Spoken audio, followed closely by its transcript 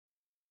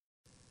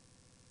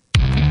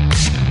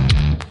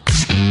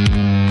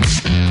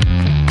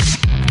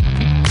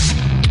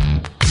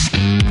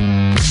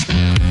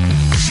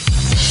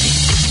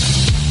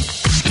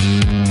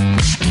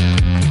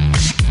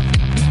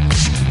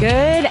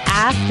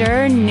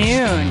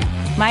afternoon.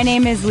 My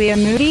name is Leah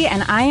Moody,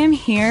 and I am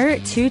here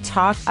to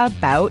talk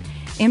about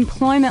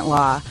employment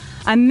law.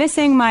 I'm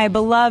missing my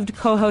beloved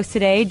co-host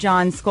today,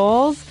 John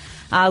Scholes.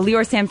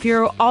 Lior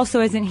Samfiru also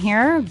isn't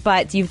here,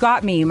 but you've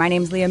got me. My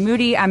name's Leah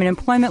Moody. I'm an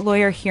employment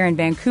lawyer here in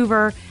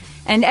Vancouver,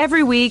 and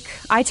every week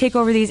I take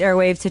over these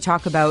airwaves to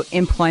talk about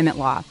employment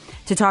law,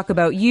 to talk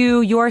about you,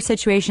 your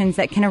situations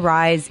that can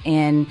arise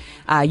in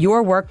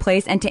your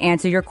workplace, and to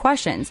answer your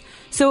questions.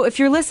 So if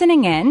you're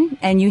listening in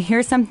and you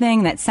hear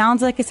something that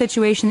sounds like a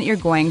situation that you're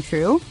going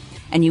through,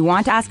 and you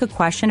want to ask a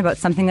question about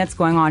something that's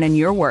going on in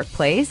your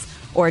workplace,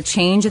 or a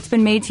change that's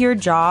been made to your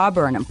job,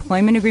 or an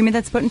employment agreement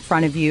that's put in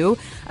front of you,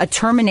 a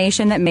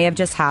termination that may have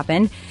just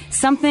happened,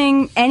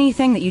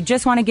 anything that you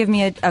just want to give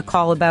me a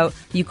call about,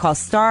 you call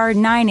star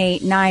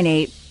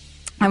 9898.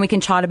 And we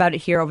can chat about it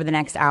here over the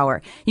next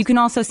hour. You can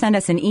also send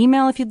us an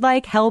email if you'd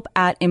like,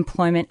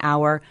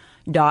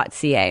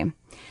 help@employmenthour.ca.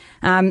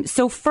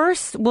 So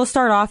first, we'll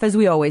start off, as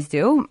we always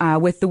do,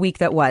 with the week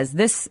that was.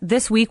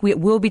 This week, we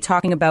will be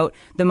talking about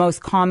the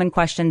most common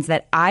questions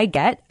that I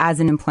get as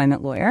an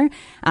employment lawyer.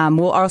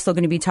 We're also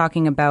going to be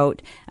talking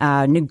about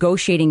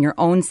negotiating your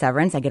own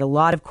severance. I get a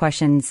lot of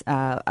questions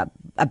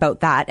about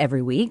that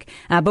every week.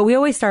 But we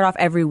always start off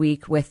every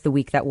week with the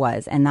week that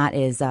was, and that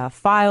is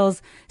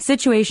files,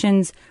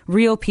 situations,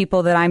 real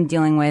people that I'm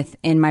dealing with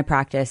in my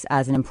practice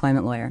as an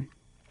employment lawyer.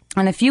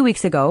 And a few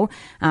weeks ago,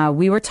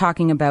 we were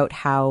talking about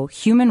how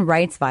human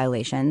rights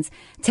violations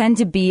tend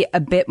to be a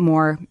bit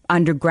more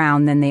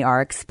underground than they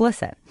are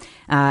explicit.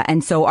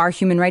 And so our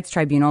Human Rights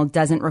Tribunal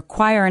doesn't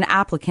require an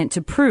applicant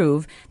to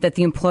prove that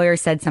the employer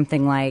said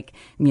something like,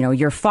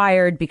 you're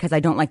fired because I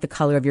don't like the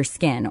color of your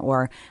skin,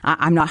 or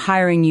I'm not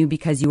hiring you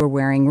because you were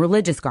wearing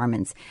religious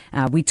garments.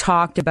 We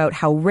talked about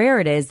how rare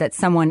it is that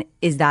someone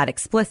is that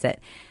explicit.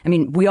 I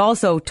mean, we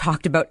also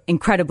talked about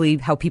incredibly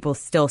how people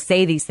still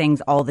say these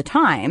things all the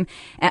time.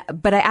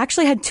 But I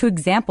actually had two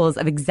examples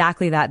of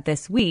exactly that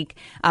this week,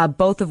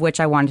 both of which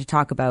I wanted to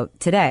talk about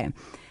today.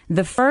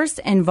 The first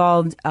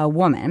involved a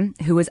woman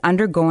who was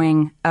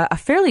undergoing a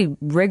fairly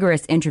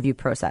rigorous interview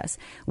process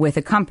with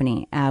a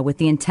company with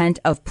the intent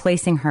of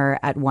placing her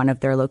at one of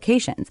their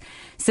locations.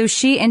 So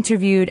she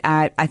interviewed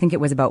at, I think it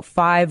was about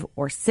 5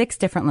 or 6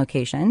 different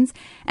locations,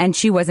 and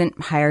she wasn't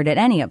hired at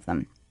any of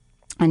them.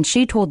 And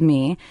she told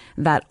me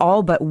that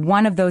all but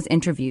one of those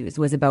interviews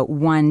was about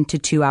 1 to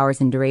 2 hours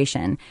in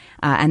duration,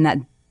 and that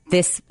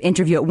this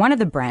interview at one of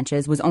the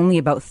branches was only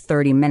about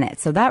 30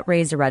 minutes. So that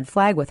raised a red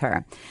flag with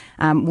her.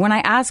 When I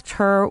asked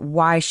her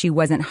why she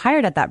wasn't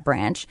hired at that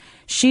branch,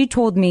 she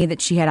told me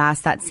that she had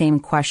asked that same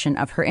question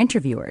of her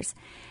interviewers.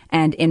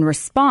 And in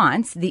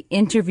response, the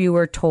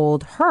interviewer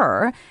told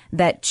her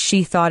that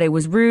she thought it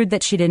was rude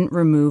that she didn't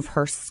remove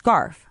her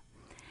scarf.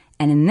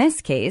 And in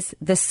this case,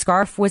 the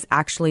scarf was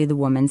actually the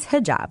woman's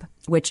hijab,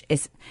 which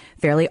is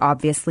fairly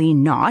obviously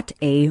not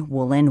a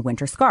woolen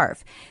winter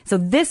scarf. So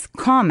this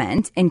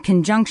comment, in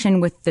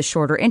conjunction with the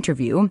shorter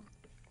interview,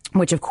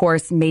 which of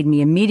course made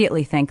me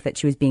immediately think that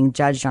she was being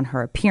judged on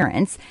her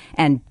appearance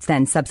and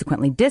then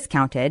subsequently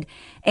discounted,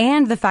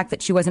 and the fact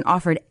that she wasn't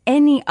offered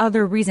any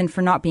other reason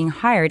for not being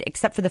hired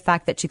except for the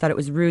fact that she thought it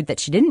was rude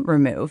that she didn't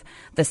remove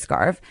the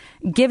scarf,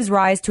 gives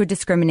rise to a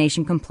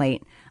discrimination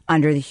complaint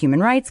under the Human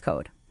Rights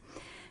Code.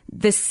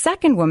 The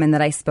second woman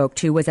that I spoke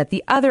to was at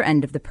the other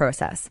end of the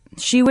process.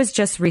 She was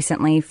just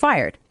recently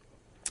fired.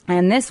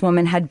 And this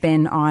woman had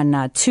been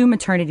on 2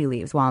 maternity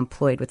leaves while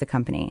employed with the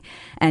company.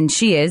 And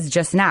she is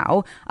just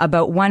now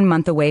about 1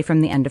 month away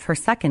from the end of her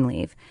second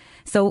leave.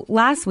 So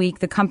last week,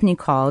 the company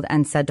called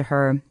and said to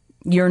her,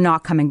 "You're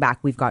not coming back.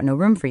 We've got no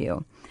room for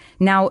you."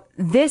 Now,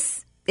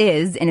 this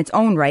is, in its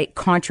own right,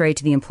 contrary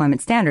to the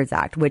Employment Standards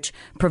Act, which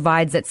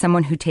provides that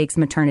someone who takes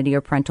maternity or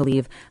parental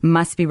leave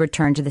must be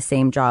returned to the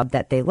same job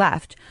that they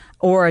left,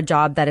 or a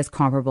job that is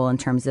comparable in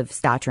terms of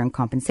stature and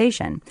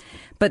compensation.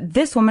 But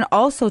this woman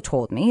also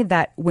told me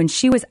that when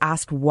she was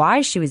asked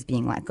why she was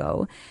being let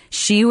go,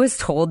 she was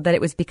told that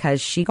it was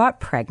because she got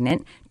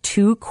pregnant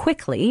too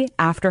quickly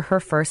after her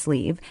first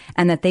leave,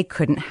 and that they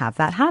couldn't have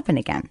that happen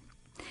again.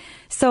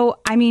 So,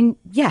 I mean,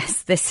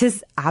 yes, this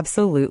is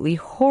absolutely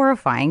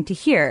horrifying to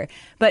hear,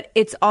 but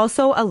it's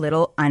also a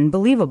little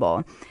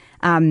unbelievable.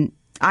 I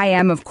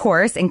am, of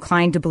course,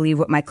 inclined to believe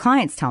what my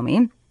clients tell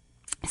me,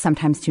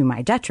 sometimes to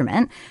my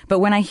detriment. But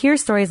when I hear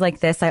stories like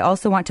this, I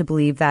also want to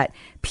believe that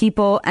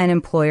people and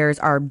employers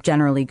are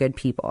generally good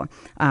people.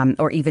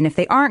 Or even if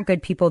they aren't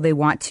good people, they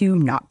want to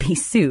not be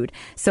sued.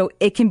 So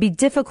it can be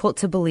difficult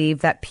to believe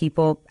that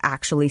people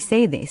actually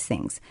say these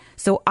things.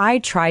 So I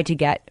try to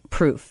get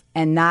proof,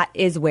 and that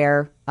is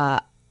where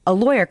a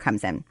lawyer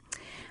comes in.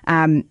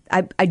 I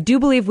do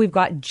believe we've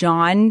got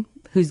John,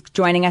 who's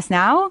joining us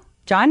now.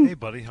 John? Hey,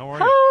 buddy. How are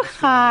you? Oh,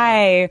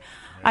 hi.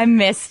 I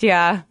missed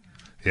you.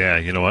 Yeah,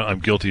 you know what? I'm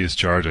guilty as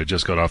charged. I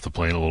just got off the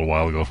plane a little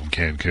while ago from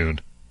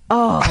Cancun.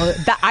 Oh,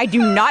 I do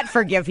not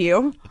forgive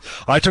you.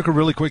 I took a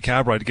really quick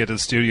cab ride to get to the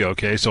studio,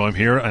 okay? So I'm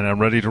here and I'm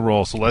ready to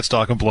roll. So let's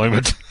talk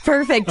employment.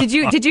 Perfect. Did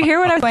you hear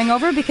what I was going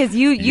over? Because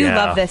you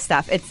love this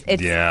stuff. It's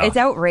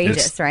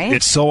outrageous, right?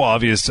 It's so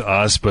obvious to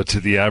us, but to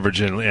the average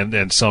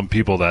and some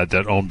people that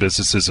own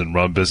businesses and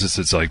run businesses,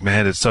 it's like,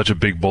 man, it's such a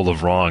big bowl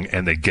of wrong,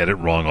 and they get it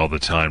wrong all the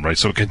time, right?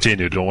 So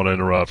continue. Don't want to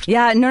interrupt.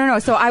 Yeah, no.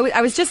 So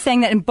I was just saying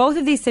that in both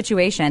of these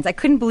situations, I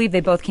couldn't believe they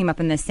both came up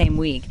in the same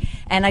week.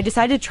 And I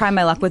decided to try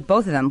my luck with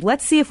both of them.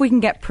 Let's see if we can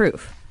get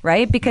proof.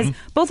 Right? Because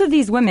both of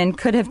these women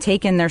could have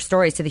taken their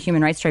stories to the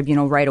Human Rights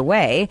Tribunal right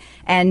away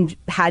and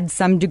had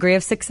some degree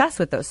of success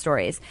with those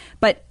stories.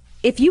 But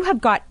if you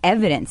have got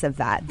evidence of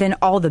that, then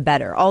all the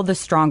better, all the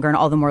stronger, and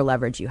all the more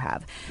leverage you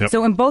have. Yep.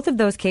 So in both of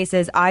those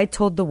cases, I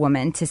told the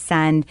woman to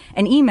send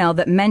an email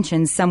that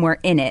mentions somewhere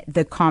in it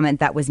the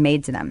comment that was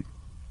made to them.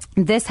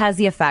 This has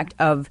the effect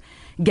of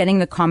getting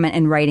the comment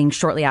in writing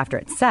shortly after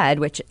it's said,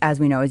 which, as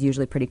we know, is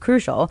usually pretty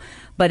crucial.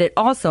 But it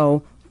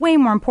also, way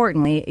more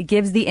importantly, it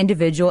gives the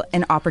individual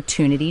an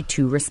opportunity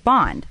to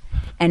respond.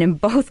 And in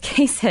both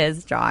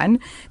cases, John,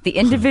 the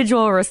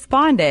individual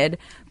responded,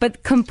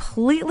 but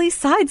completely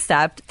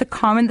sidestepped the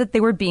comment that they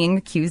were being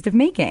accused of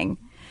making.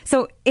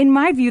 So in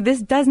my view,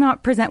 this does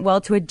not present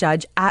well to a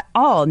judge at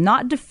all.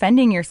 Not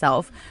defending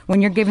yourself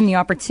when you're given the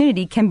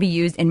opportunity can be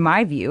used, in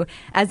my view,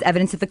 as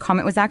evidence that the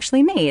comment was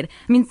actually made.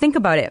 I mean, think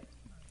about it.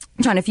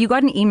 John, if you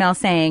got an email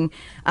saying,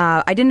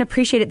 I didn't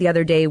appreciate it the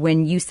other day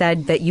when you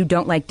said that you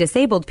don't like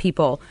disabled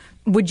people,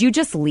 would you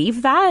just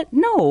leave that?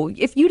 No.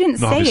 If you didn't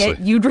say it,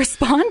 you'd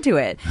respond to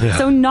it. Yeah.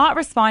 So not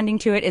responding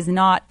to it is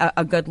not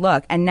a good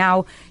look. And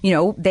now,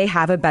 they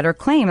have a better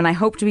claim. And I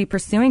hope to be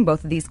pursuing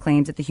both of these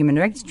claims at the Human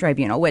Rights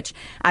Tribunal, which,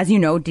 as you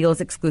know,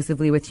 deals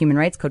exclusively with Human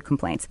Rights Code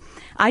complaints.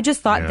 I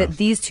just thought that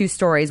these two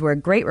stories were a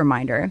great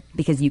reminder,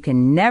 because you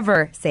can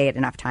never say it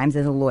enough times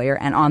as a lawyer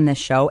and on this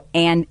show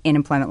and in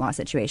employment law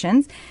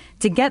situations,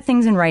 to get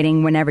things in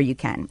writing whenever you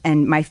can.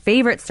 And my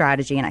favorite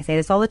strategy, and I say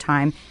this all the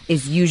time,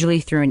 is usually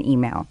through an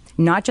email.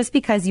 Not just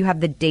because you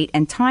have the date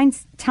and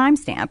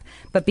timestamp,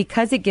 but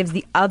because it gives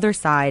the other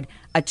side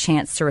a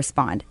chance to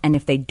respond. And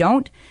if they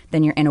don't,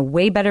 then you're in a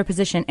way better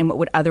position in what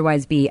would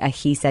otherwise be a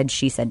he said,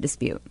 she said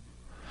dispute.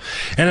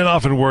 And it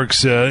often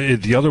works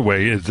the other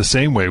way, the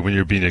same way, when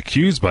you're being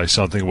accused by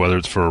something, whether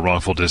it's for a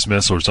wrongful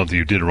dismissal or something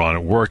you did wrong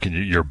at work, and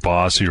your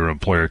boss or your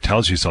employer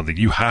tells you something,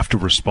 you have to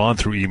respond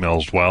through email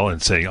as well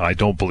and say, I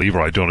don't believe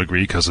or I don't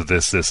agree because of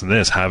this, this, and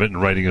this. Have it in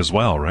writing as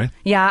well, right?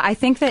 Yeah, I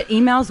think that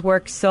emails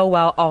work so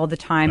well all the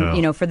time,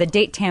 for the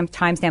date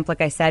timestamp, like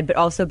I said, but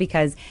also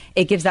because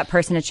it gives that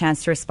person a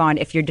chance to respond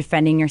if you're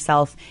defending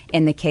yourself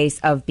in the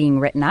case of being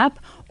written up,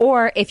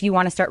 or if you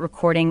want to start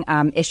recording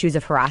issues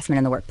of harassment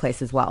in the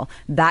workplace as well.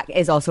 That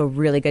is also a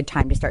really good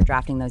time to start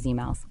drafting those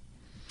emails.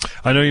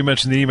 I know you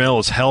mentioned the email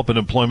is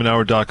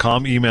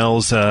help@employmenthour.com.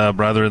 Emails,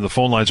 the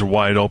phone lines are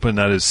wide open.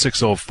 That is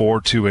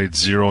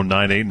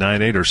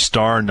 604-280-9898 or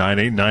star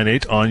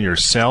 9898 on your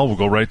cell. We'll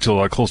go right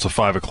till close to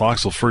 5 o'clock,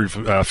 so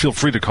feel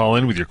free to call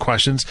in with your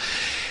questions,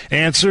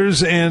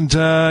 answers, and,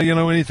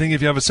 anything.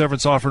 If you have a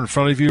severance offer in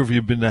front of you, or if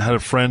you've had a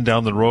friend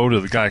down the road or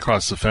the guy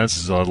across the fence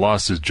has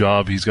lost his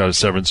job, he's got a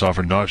severance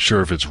offer, not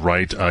sure if it's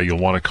right, you'll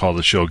want to call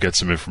the show, get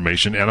some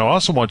information. And I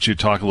also want you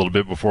to talk a little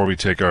bit before we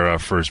take our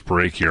first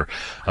break here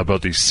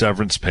about the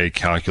severance pay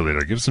calculator.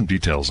 Give some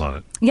details on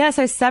it. Yeah,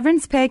 so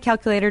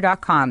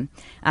severancepaycalculator.com.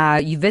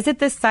 You visit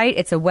this site.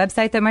 It's a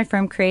website that my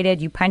firm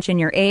created. You punch in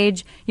your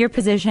age, your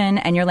position,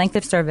 and your length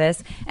of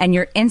service, and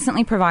you're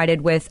instantly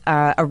provided with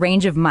a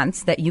range of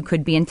months that you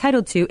could be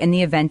entitled to in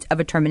the event of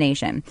a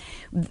termination.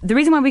 The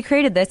reason why we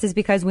created this is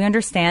because we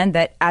understand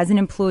that as an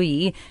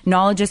employee,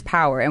 knowledge is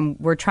power, and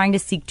we're trying to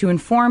seek to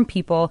inform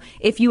people.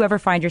 If you ever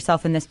find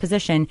yourself in this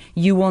position,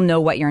 you will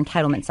know what your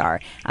entitlements are.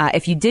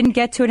 If you didn't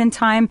get to it in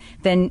time,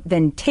 then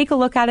take a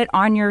look at it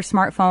on your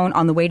smartphone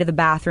on the way to the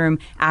bathroom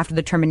after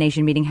the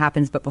termination meeting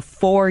happens, but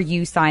before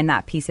you sign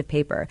that piece of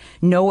paper.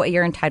 Know what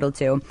you're entitled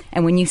to.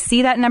 And when you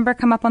see that number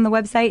come up on the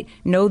website,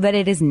 know that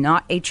it is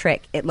not a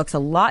trick. It looks a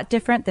lot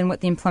different than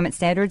what the Employment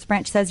Standards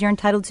Branch says you're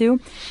entitled to,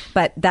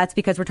 but that's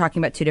because we're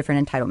talking about two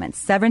different entitlements.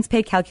 Severance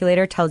Pay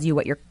Calculator tells you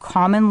what your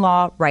common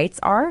law rights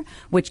are,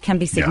 which can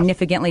be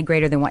significantly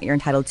greater than what you're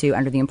entitled to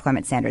under the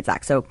Employment Standards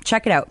Act. So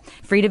check it out.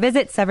 Free to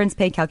visit,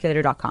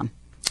 severancepaycalculator.com.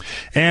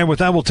 And with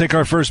that, we'll take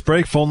our first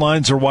break. Phone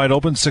lines are wide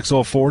open,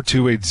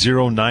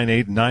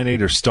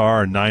 604-280-9898 or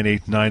star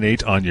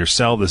 9898 on your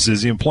cell. This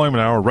is the Employment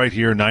Hour right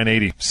here,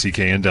 980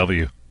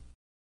 CKNW.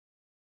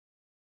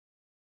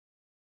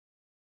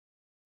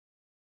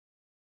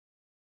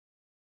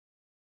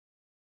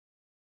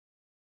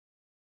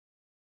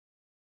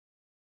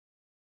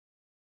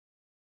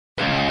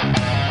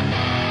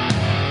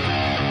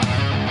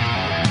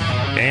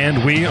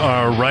 And we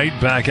are right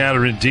back at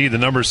her indeed. The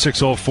number is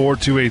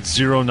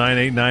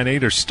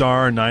 604-280-9898 or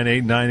star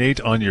 9898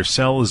 on your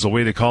cell is the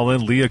way to call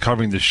in. Leah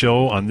covering the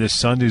show on this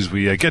Sunday as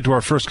we get to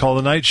our first call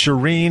tonight.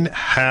 Shireen,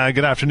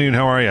 good afternoon.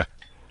 How are you?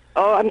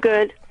 Oh, I'm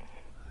good.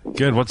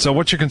 Good. What's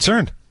your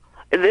concern?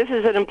 This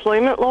is an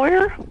employment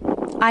lawyer?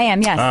 I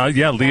am, yes.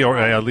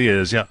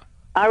 Leah is, yeah.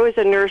 I was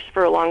a nurse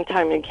for a long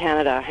time in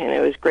Canada, and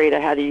it was great. I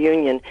had a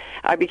union.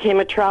 I became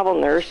a travel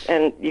nurse,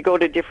 and you go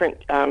to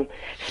different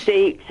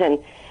states, and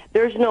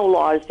there's no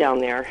laws down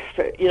there,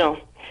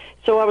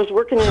 So I was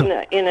working in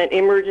an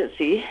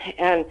emergency,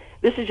 and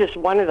this is just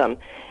one of them.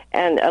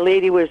 And a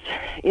lady was,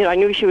 I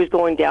knew she was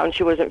going down.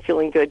 She wasn't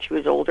feeling good. She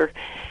was older,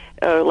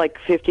 like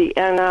 50,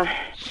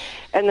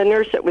 and the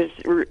nurse that was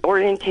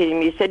orientating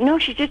me said, "No,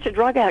 she's just a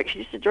drug addict.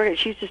 She's just a drug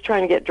addict. She's just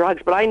trying to get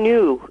drugs." But I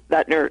knew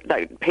that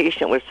that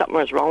patient something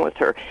was wrong with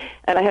her,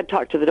 and I had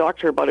talked to the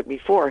doctor about it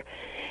before.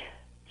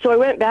 So I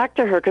went back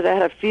to her because I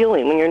had a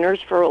feeling. When you're a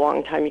nurse for a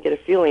long time, you get a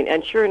feeling.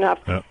 And sure enough,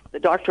 the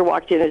doctor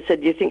walked in and said,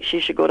 "Do you think she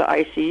should go to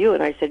ICU?"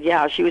 And I said,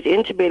 "Yeah." She was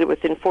intubated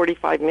within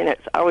 45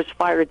 minutes. I was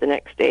fired the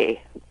next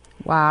day.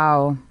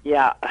 Wow.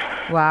 Yeah.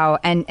 Wow.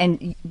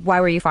 And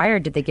why were you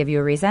fired? Did they give you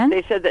a reason?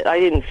 They said that I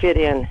didn't fit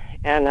in.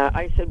 And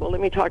I said, "Well, let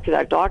me talk to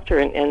that doctor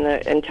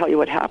and tell you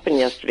what happened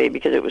yesterday,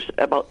 because it was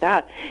about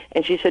that."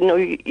 And she said, "No,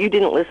 you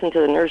didn't listen to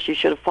the nurse. You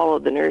should have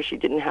followed the nurse. You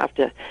didn't have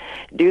to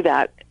do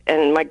that."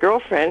 And my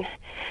girlfriend,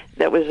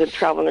 that was a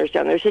travel nurse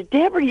down there, said,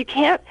 "Deborah, you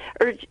can't,"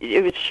 or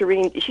it was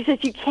Shireen. She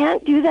said, "You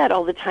can't do that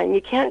all the time.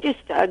 You can't just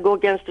go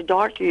against a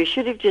doctor. You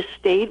should have just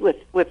stayed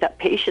with that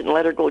patient and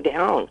let her go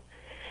down."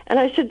 And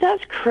I said,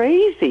 "That's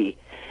crazy."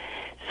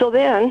 So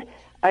then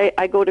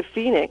I go to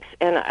Phoenix,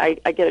 and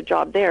I get a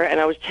job there, and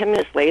I was 10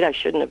 minutes late. I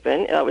shouldn't have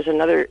been. That was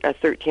another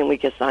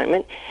 13-week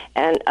assignment,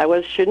 and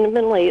shouldn't have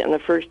been late on the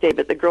first day,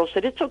 but the girl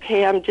said, "It's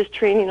okay, I'm just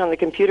training on the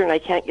computer, and I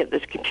can't get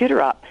this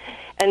computer up."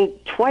 And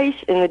twice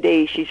in the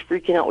day, she's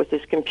freaking out with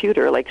this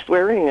computer, like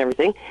swearing and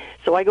everything.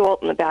 So I go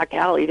out in the back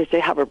alley to say,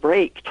 have a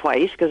break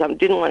twice, because I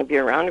didn't want to be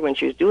around her when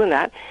she was doing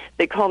that.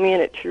 They called me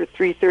in at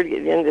 3:30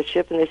 at the end of the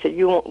shift, and they said,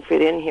 "You won't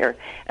fit in here."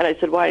 And I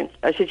said, "Why?"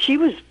 I said,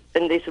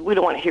 and they said, "We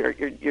don't want to hear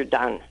it. You're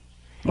done."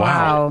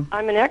 Wow.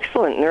 I'm an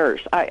excellent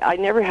nurse. I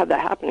never had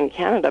that happen in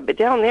Canada, but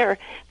down there,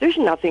 there's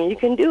nothing you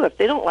can do. If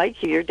they don't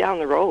like you, you're down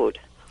the road.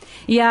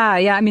 Yeah.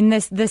 I mean,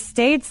 the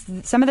states,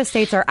 some of the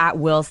states are at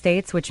will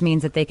states, which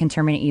means that they can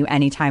terminate you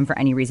anytime for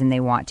any reason they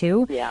want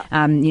to. Yeah.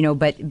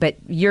 But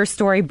your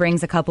story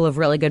brings a couple of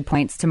really good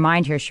points to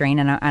mind here, Shireen,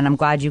 and I'm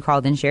glad you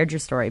called and shared your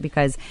story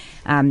because,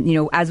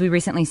 as we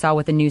recently saw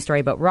with the news story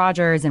about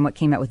Rogers and what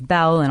came out with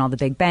Bell and all the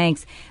big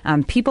banks,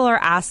 people are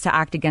asked to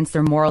act against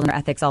their morals and their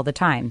ethics all the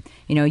time.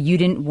 You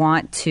didn't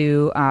want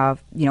to,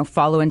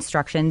 follow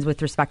instructions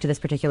with respect to this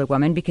particular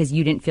woman because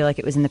you didn't feel like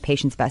it was in the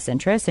patient's best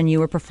interest, and you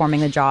were performing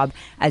the job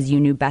as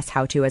you knew best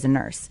how to as a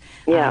nurse,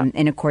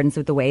 in accordance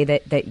with the way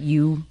that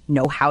you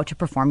know how to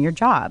perform your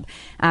job.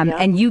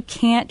 And you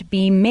can't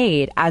be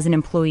made as an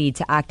employee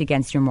to act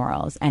against your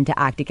morals and to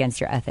act against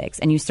your ethics.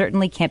 And you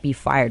certainly can't be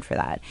fired for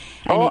that.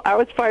 And I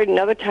was fired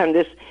another time.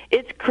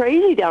 It's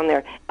crazy down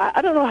there.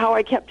 I don't know how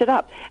I kept it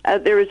up.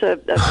 There was a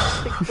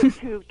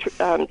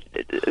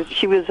 6'2",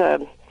 she was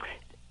a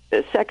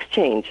sex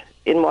change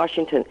in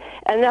Washington,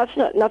 and that's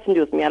nothing to do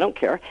with me. I don't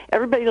care.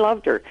 Everybody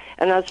loved her,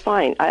 and that's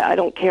fine. I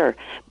don't care.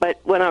 But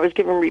when I was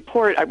given a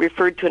report, I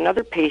referred to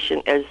another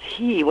patient as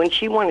he when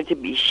she wanted to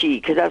be she,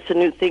 because that's a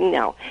new thing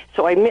now.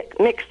 So I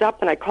mixed up,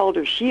 and I called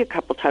her she a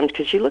couple times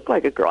because she looked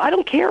like a girl. I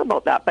don't care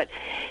about that, but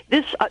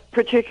this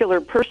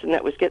particular person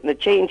that was getting the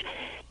change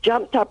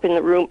jumped up in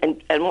the room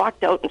and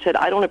walked out and said,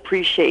 "I don't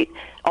appreciate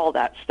all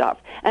that stuff."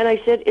 And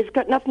I said, "It's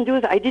got nothing to do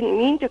with it. I didn't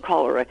mean to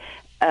call her a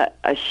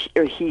she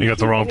or he." You got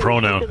the wrong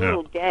pronoun. A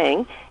little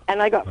gang,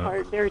 and I got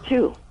fired there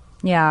too.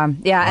 Yeah.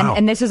 Wow.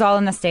 And this is all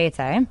in the States,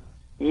 eh?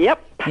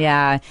 Yep.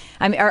 Yeah.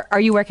 I mean, are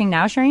you working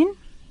now, Shireen?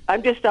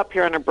 I'm just up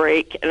here on a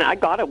break, and I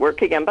got to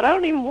work again, but I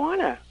don't even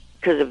want to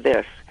because of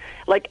this.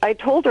 Like I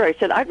told her, I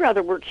said, I'd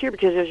rather work here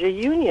because there's a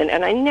union,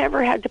 and I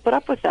never had to put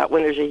up with that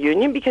when there's a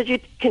union because you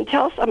can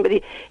tell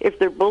somebody if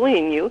they're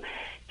bullying you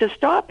to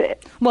stop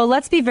it. Well,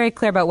 let's be very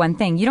clear about one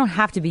thing. You don't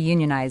have to be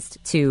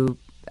unionized to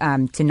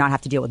not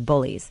have to deal with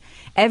bullies.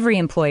 Every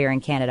employer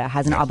in Canada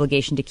has an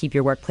obligation to keep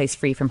your workplace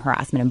free from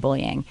harassment and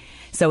bullying.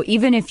 So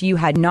even if you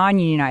had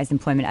non-unionized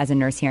employment as a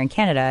nurse here in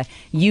Canada,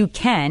 you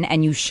can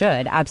and you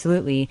should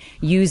absolutely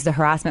use the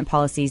harassment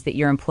policies that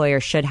your employer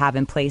should have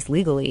in place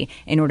legally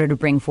in order to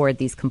bring forward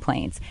these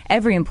complaints.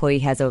 Every employee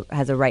has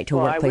a right to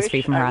a workplace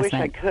free from harassment.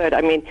 I wish I could.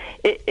 I mean,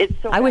 it's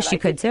so I wish you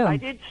could too. I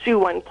did sue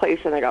one place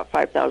and I got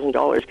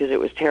 $5,000 because it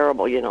was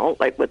terrible,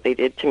 like what they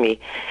did to me.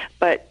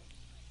 But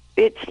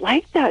it's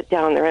like that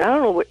down there, and I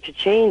don't know what to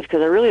change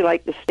because I really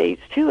like the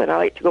States too, and I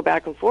like to go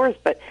back and forth.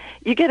 But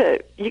you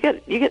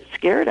get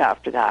scared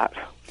after that.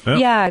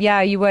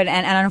 Yeah, you would,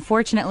 and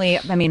unfortunately,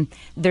 I mean,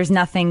 there's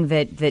nothing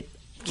that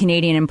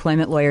Canadian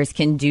employment lawyers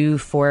can do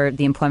for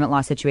the employment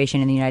law situation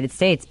in the United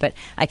States. But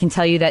I can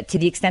tell you that to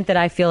the extent that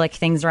I feel like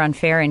things are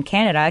unfair in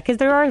Canada, because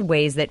there are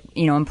ways that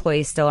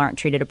employees still aren't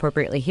treated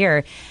appropriately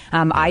here,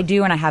 I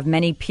do, and I have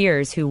many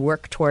peers who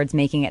work towards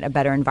making it a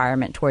better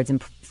environment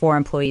for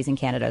employees in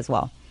Canada as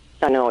well.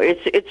 I know.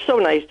 It's so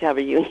nice to have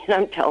a union,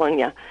 I'm telling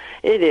you.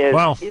 It is.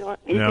 Well, you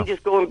can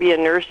just go and be a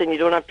nurse and you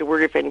don't have to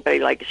worry if anybody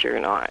likes you or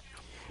not.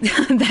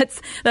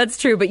 That's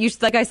true. But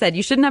like I said,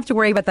 you shouldn't have to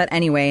worry about that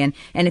anyway.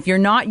 And if you're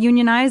not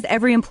unionized,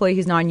 every employee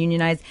who's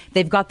non-unionized,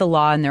 they've got the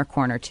law in their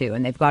corner too,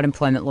 and they've got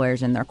employment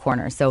lawyers in their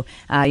corner. So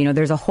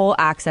there's a whole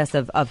access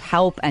of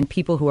help and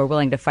people who are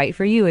willing to fight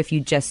for you if you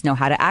just know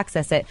how to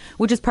access it,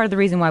 which is part of the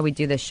reason why we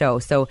do this show.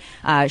 So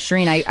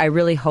Shireen, I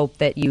really hope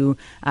that you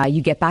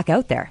get back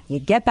out there. You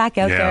get back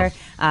out there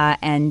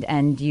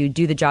and you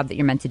do the job that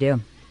you're meant to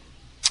do.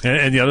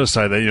 And the other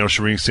side, that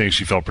Shireen's saying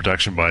she felt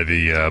protection by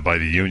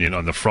the union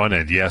on the front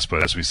end, yes,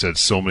 but as we said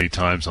so many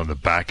times, on the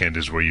back end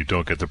is where you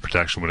don't get the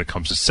protection when it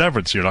comes to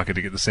severance. You're not going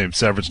to get the same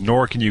severance,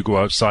 nor can you go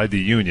outside the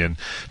union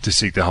to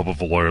seek the help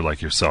of a lawyer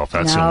like yourself.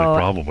 That's the only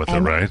problem with it,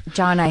 right?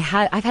 John,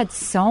 I've had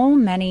so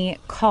many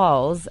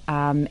calls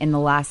in the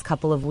last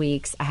couple of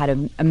weeks. I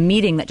had a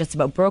meeting that just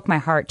about broke my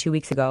heart 2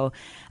 weeks ago.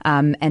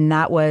 And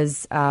that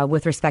was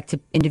with respect to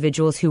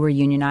individuals who were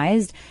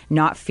unionized,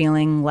 not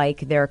feeling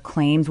like their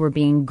claims were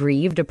being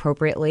grieved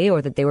appropriately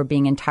or that they were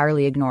being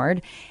entirely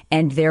ignored.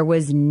 And there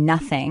was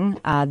nothing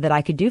that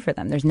I could do for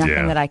them. There's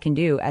nothing that I can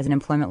do as an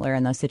employment lawyer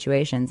in those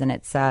situations. And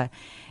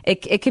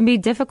it can be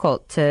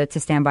difficult to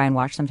stand by and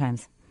watch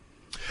sometimes.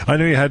 I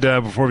know you had,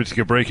 before we take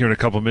a break here in a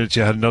couple of minutes,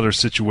 you had another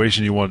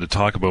situation you wanted to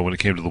talk about when it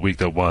came to the week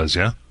that was,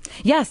 yeah?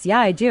 Yes,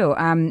 I do.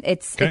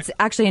 It's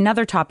actually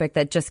another topic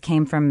that just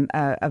came from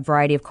a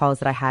variety of calls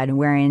that I had,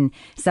 wherein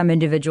some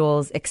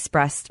individuals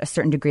expressed a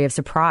certain degree of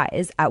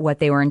surprise at what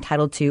they were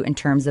entitled to in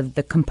terms of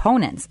the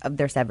components of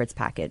their severance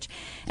package.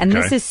 And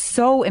this is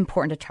so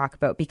important to talk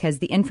about because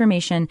the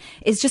information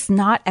is just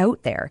not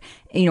out there.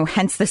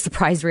 Hence the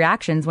surprise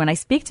reactions when I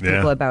speak to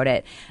people about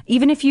it.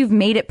 Even if you've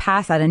made it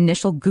past that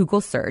initial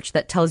Google search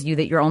that tells you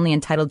that you're only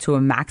entitled to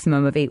a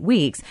maximum of 8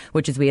 weeks,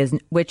 which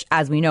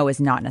as we know is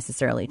not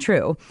necessarily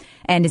true.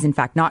 And is in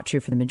fact not true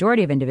for the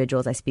majority of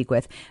individuals I speak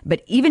with.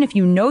 But even if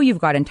you know you've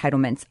got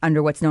entitlements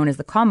under what's known as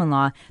the common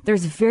law,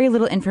 there's very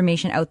little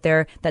information out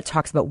there that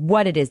talks about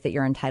what it is that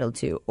you're entitled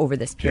to over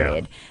this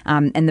period.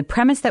 And the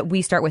premise that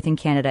we start with in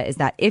Canada is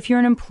that if you're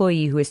an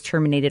employee who is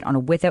terminated on a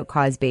without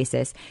cause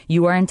basis,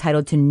 you are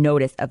entitled to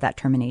notice of that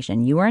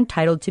termination. You are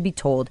entitled to be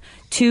told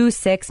 2,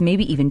 6,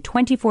 maybe even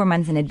 24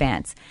 months in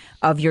advance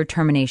of your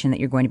termination that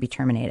you're going to be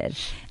terminated.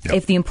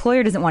 If the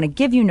employer doesn't want to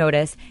give you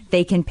notice,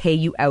 they can pay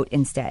you out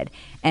instead.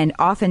 And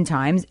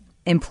oftentimes,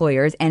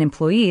 employers and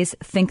employees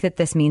think that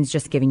this means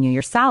just giving you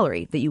your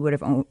salary that you would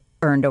have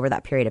earned over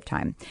that period of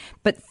time.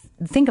 But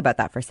think about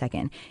that for a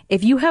second.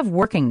 If you have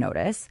working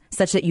notice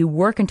such that you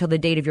work until the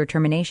date of your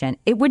termination,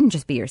 it wouldn't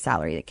just be your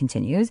salary that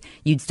continues.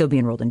 You'd still be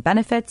enrolled in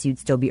benefits. You'd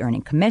still be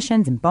earning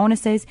commissions and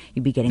bonuses.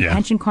 You'd be getting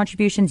pension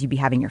contributions. You'd be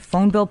having your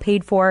phone bill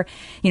paid for.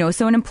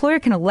 So an employer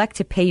can elect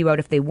to pay you out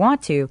if they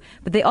want to,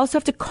 but they also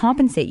have to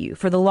compensate you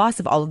for the loss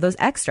of all of those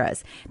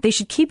extras. They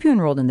should keep you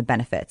enrolled in the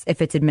benefits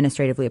if it's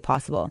administratively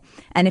possible.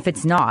 And if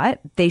it's not,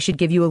 they should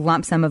give you a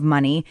lump sum of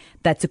money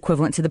that's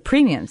equivalent to the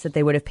premiums that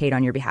they would have paid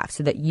on your behalf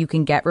so that you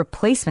can get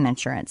replacement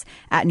insurance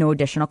at no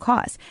additional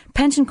cost.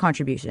 Pension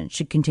contributions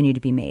should continue to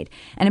be made.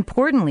 And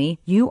importantly,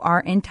 you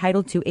are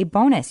entitled to a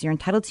bonus. You're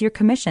entitled to your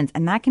commissions,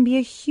 and that can be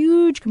a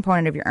huge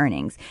component of your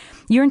earnings.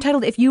 You're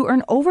entitled, if you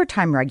earn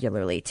overtime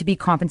regularly, to be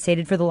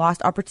compensated for the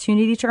lost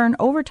opportunity to earn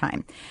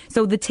overtime.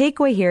 So the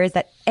takeaway here is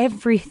that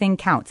everything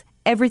counts.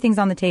 Everything's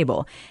on the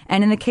table.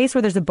 And in the case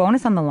where there's a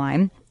bonus on the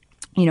line,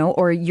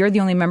 or you're the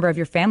only member of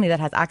your family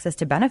that has access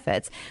to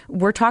benefits,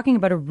 we're talking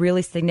about a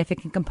really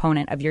significant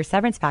component of your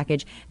severance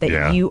package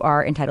that you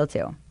are entitled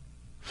to.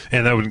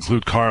 And that would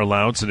include car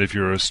allowance, and if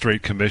you're a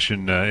straight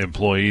commission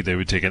employee, they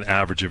would take an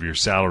average of your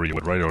salary,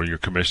 right, or your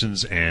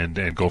commissions,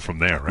 and go from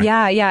there, right?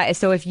 Yeah.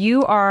 So if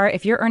you're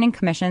earning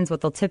commissions,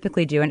 what they'll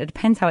typically do, and it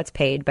depends how it's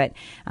paid, but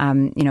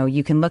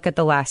you can look at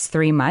the last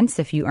 3 months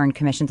if you earn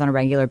commissions on a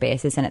regular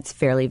basis, and it's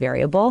fairly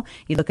variable.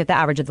 You look at the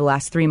average of the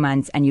last 3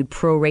 months, and you'd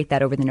prorate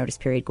that over the notice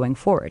period going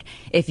forward.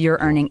 If you're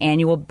earning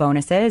annual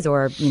bonuses,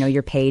 or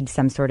you're paid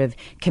some sort of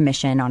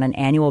commission on an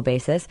annual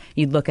basis,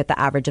 you'd look at the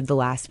average of the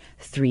last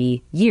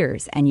 3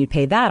 years. And you'd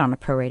pay that on a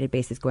prorated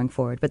basis going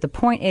forward. But the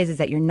point is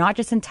that you're not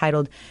just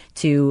entitled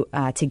to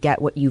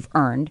get what you've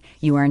earned.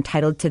 You are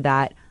entitled to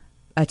that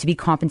to be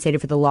compensated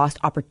for the lost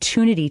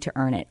opportunity to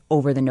earn it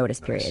over the notice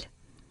period.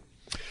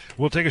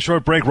 We'll take a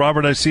short break.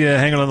 Robert, I see you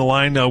hanging on the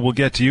line. We'll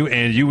get to you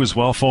and you as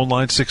well. Phone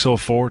line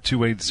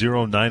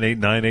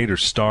 604-280-9898 or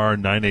star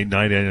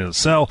 9898 in the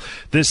cell.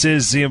 This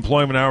is the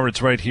Employment Hour.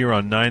 It's right here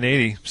on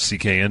 980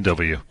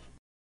 CKNW.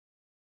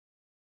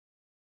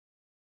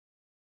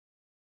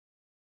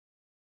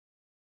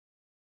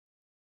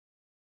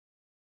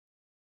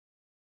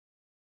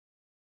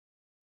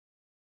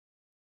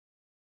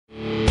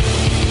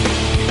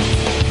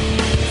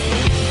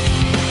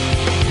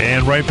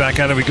 And right back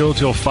at it we go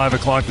till 5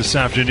 o'clock this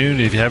afternoon.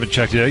 If you haven't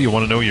checked it out, you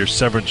want to know what your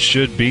severance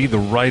should be, the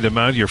right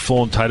amount, your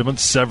full entitlement,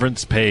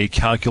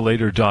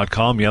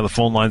 severancepaycalculator.com. Yeah, the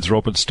phone lines are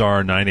open,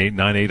 star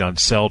 9898 on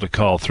cell to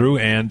call through.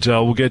 And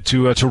we'll get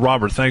to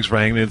Robert. Thanks for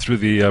hanging in through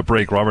the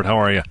break. Robert, how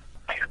are you?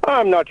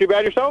 I'm not too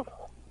bad. Yourself?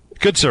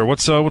 Good, sir.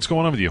 What's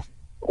going on with you?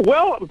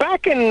 Well,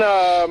 back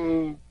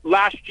in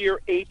last year,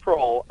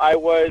 April, I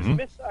was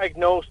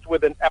misdiagnosed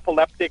with an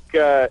epileptic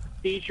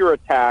seizure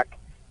attack.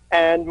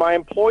 And my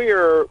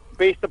employer,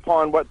 based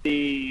upon what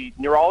the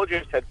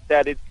neurologist had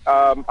said,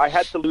 I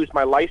had to lose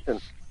my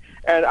license.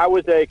 And I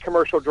was a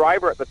commercial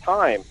driver at the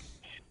time.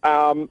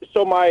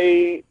 So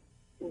my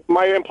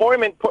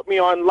employment put me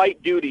on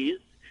light duties,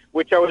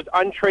 which I was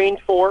untrained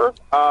for,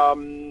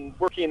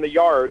 working in the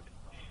yard.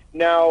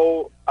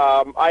 Now,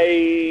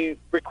 I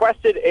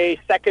requested a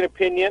second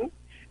opinion,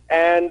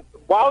 and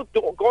while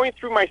going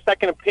through my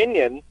second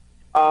opinion,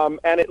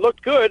 and it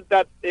looked good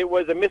that it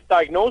was a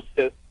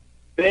misdiagnosis,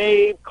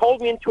 they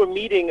called me into a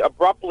meeting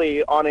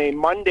abruptly on a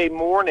Monday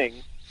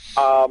morning.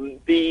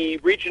 The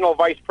regional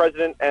vice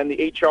president and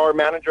the HR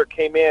manager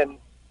came in,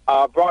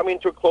 brought me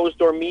into a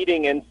closed-door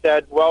meeting and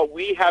said, well,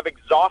 we have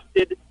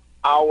exhausted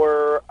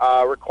our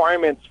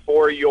requirements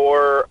for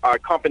your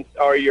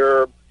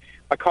your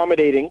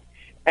accommodating,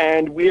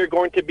 and we are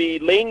going to be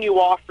laying you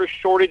off for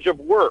shortage of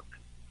work.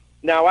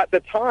 Now, at the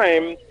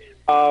time,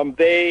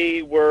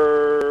 they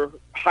were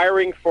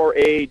hiring for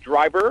a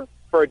driver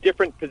for a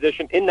different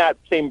position in that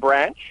same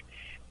branch,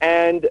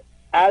 and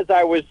as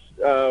I was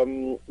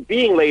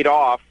being laid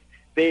off,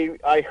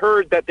 I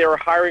heard that they were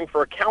hiring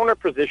for a counter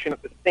position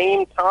at the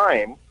same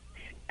time,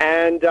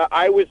 and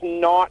I was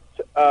not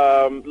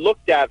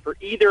looked at for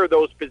either of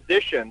those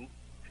positions,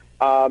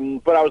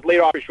 but I was laid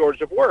off for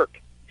shortage of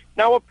work.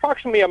 Now,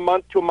 approximately a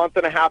month to a month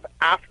and a half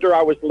after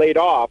I was laid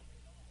off,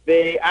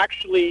 they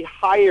actually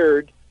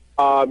hired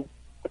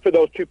for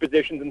those two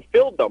positions and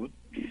filled them.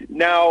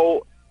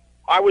 Now,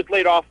 I was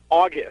laid off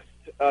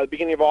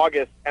beginning of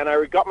August, and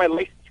I got my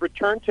license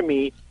returned to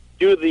me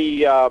due to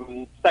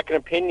the second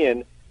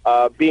opinion,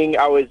 being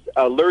I was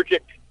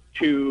allergic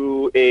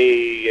to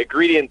a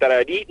ingredient that I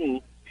had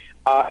eaten,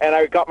 and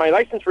I got my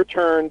license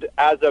returned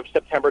as of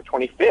September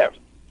 25th.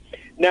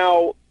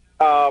 Now,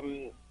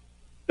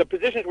 the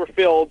positions were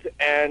filled,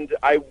 and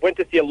I went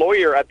to see a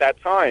lawyer at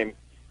that time,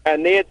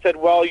 and they had said,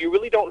 well, you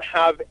really don't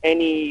have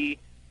any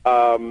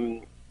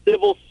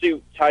civil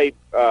suit type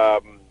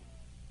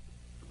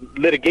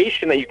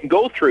litigation that you can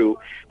go through,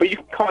 but you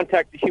can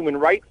contact the Human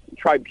Rights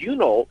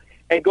Tribunal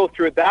and go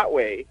through it that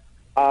way.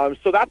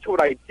 So that's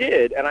what I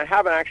did, and I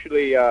have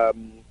actually a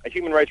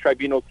Human Rights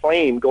Tribunal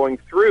claim going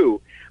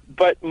through.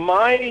 But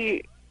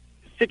my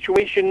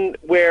situation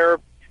where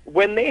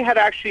when they had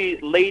actually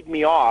laid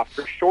me off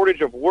for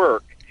shortage of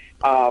work,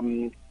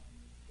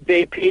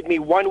 they paid me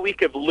 1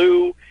 week of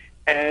lieu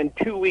and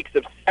 2 weeks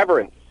of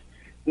severance.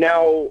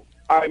 Now,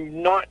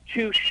 I'm not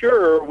too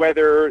sure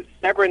whether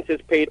severance is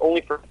paid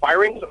only for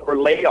firings or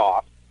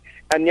layoffs.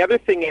 And the other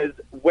thing is,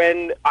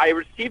 when I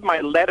received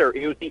my letter,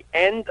 it was the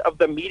end of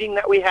the meeting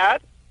that we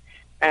had,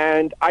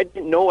 and I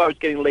didn't know I was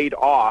getting laid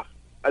off.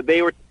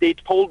 They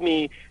told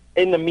me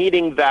in the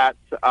meeting that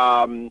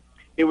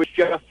it was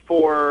just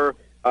for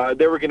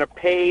they were going to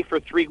pay for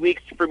 3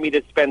 weeks for me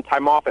to spend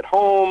time off at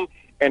home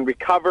and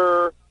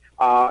recover,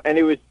 and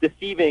it was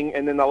deceiving.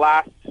 And then the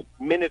last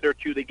minute or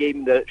two, they gave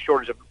me the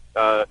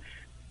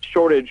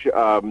shortage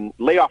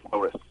layoff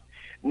notice.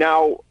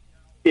 Now,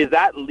 is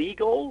that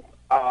legal?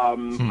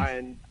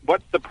 And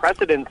what's the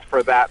precedence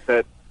for that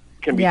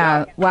can be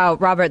done? Wow,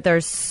 Robert,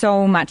 there's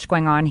so much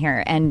going on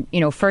here. And,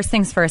 first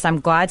things first, I'm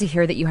glad to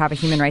hear that you have a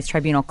Human Rights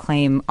Tribunal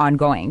claim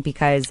ongoing,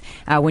 because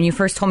when you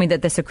first told me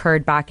that this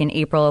occurred back in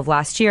April of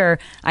last year,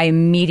 I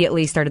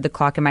immediately started the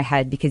clock in my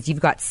head, because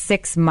you've got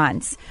 6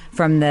 months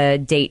from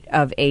the date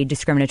of a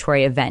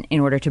discriminatory event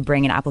in order to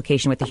bring an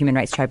application with the Human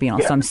Rights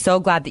Tribunal. Yeah. So I'm so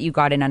glad that you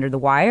got in under the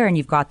wire and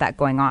you've got that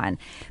going on.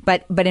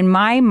 But in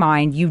my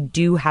mind, you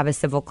do have a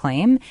civil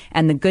claim,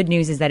 and the good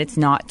news is that it's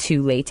not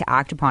too late to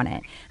act upon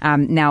it.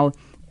 Now,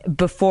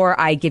 before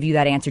I give you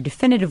that answer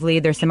definitively,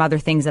 there's some other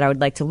things that I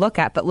would like to look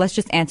at, but let's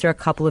just answer a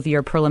couple of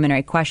your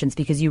preliminary questions,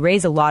 because you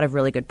raise a lot of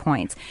really good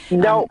points.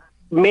 Now,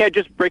 may I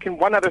just break in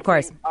one other thing? Of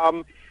course.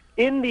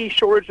 In the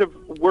shortage of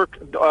work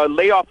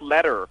layoff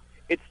letter,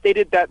 it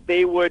stated that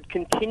they would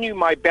continue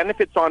my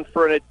benefits on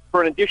for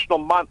an additional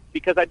month,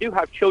 because I do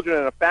have children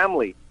and a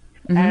family.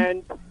 Mm-hmm.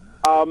 And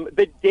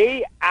the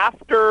day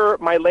after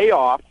my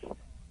layoff,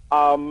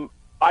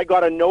 I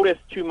got a notice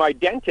to my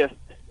dentist,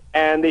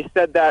 and they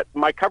said that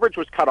my coverage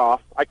was cut off.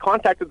 I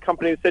contacted the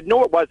company and said,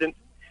 no, it wasn't.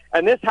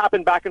 And this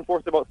happened back and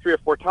forth about 3 or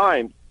 4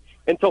 times,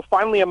 until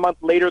finally a month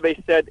later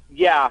they said,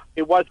 yeah,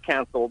 it was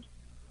canceled.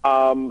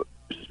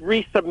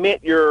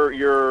 Resubmit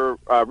your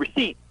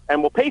receipt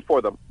and we'll pay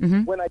for them.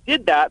 Mm-hmm. When I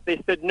did that,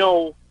 they said,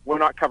 no, we're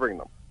not covering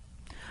them.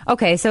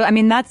 Okay, so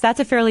that's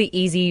a fairly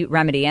easy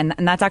remedy, and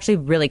that's actually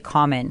really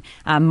common.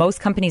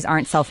 Most companies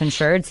aren't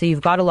self-insured, so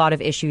you've got a lot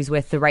of issues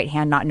with the right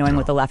hand not knowing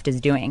what the left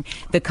is doing.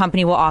 The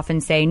company will often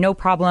say, no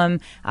problem,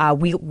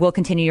 we will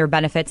continue your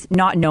benefits,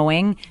 not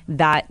knowing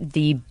that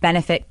the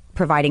benefit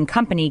providing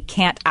company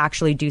can't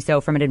actually do so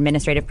from an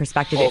administrative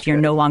perspective if you're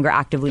no longer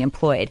actively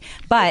employed.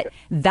 But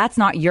that's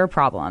not your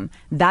problem.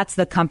 That's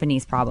the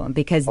company's problem,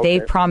 because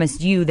they've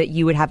promised you that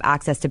you would have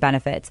access to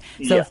benefits.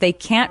 So if they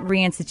can't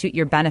reinstitute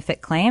your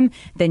benefit claim,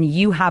 then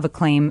you have a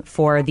claim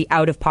for the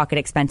out-of-pocket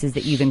expenses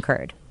that you've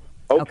incurred.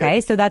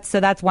 Okay, so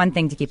that's one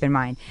thing to keep in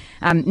mind.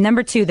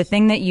 Number 2, the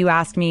thing that you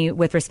asked me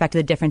with respect to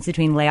the difference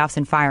between layoffs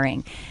and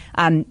firing.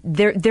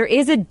 There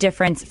is a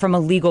difference from a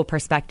legal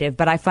perspective,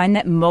 but I find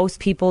that most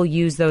people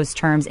use those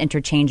terms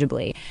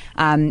interchangeably.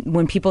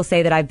 When people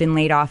say that I've been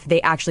laid off,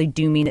 they actually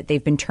do mean that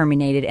they've been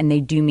terminated, and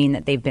they do mean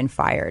that they've been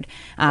fired.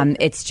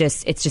 It's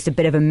just a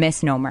bit of a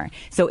misnomer.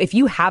 So if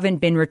you haven't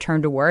been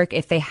returned to work,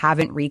 if they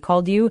haven't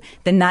recalled you,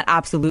 then that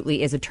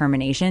absolutely is a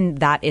termination.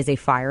 That is a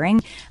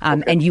firing,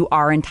 and you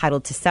are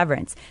entitled to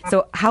severance.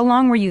 So how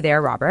long were you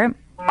there, Robert?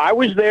 I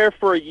was there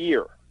for a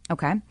year.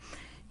 Okay.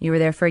 You were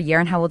there for a year,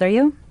 and how old are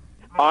you?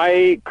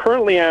 I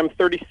currently am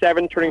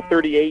 37, turning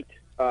 38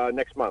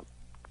 next month.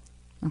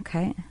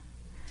 Okay.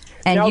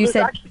 And now, you there's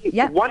said, actually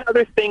one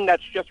other thing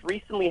that's just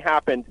recently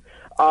happened.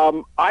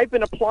 I've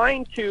been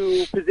applying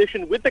to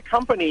position with the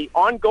company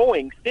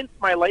ongoing since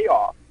my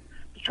layoff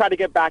to try to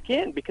get back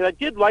in, because I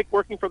did like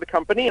working for the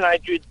company and I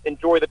did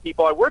enjoy the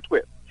people I worked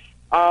with.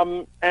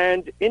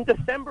 And in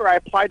December, I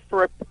applied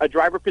for a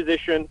driver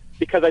position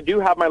because I do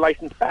have my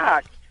license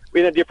back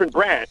in a different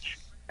branch.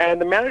 And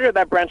the manager of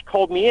that branch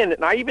called me in,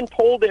 and I even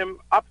told him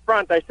up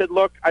front, I said,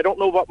 look, I don't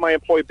know about my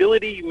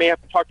employability. You may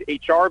have to talk to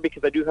HR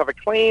because I do have a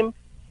claim.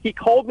 He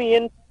called me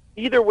in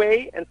either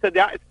way and said,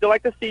 yeah, I'd still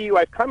like to see you.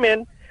 I've come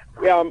in.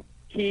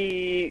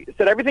 He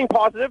said everything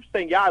positive,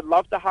 saying, yeah, I'd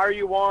love to hire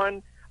you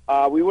on.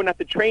 We wouldn't have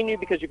to train you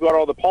because you've got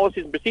all the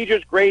policies and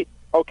procedures. Great.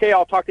 Okay,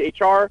 I'll talk to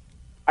HR.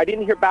 I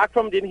didn't hear back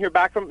from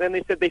them. Then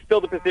they said they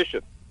filled the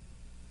position.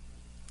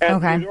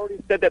 And they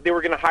already said that they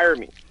were going to hire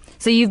me.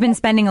 So you've been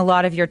spending a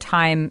lot of your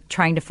time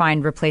trying to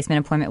find replacement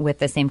employment with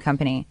the same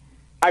company.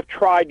 I've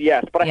tried,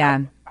 yes. But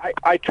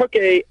I took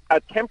a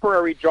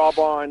temporary job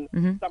on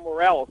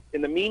somewhere else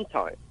in the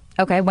meantime.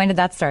 Okay. When did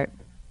that start?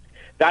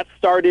 That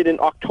started in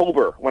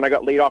October when I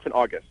got laid off in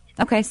August.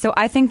 Okay, so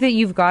I think that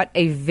you've got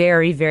a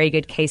very, very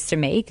good case to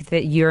make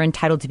that you're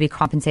entitled to be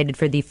compensated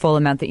for the full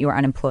amount that you are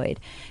unemployed.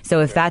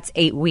 So if that's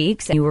 8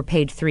 weeks and you were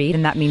paid 3,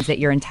 then that means that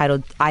you're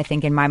entitled, I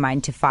think, in my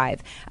mind, to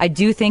 5. I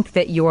do think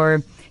that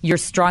your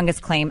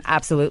strongest claim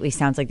absolutely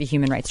sounds like the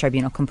Human Rights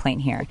Tribunal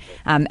complaint here.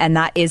 And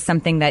that is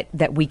something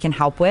that we can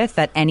help with,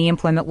 that any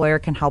employment lawyer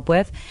can help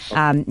with.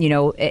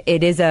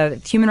 It is a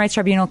Human Rights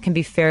Tribunal can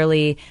be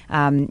fairly,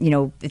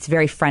 it's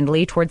very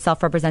friendly towards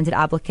self-represented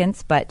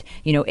applicants, but,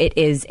 it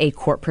is a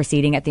court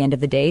proceeding at the end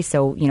of the day.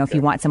 So, if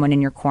you want someone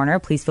in your corner,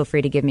 please feel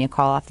free to give me a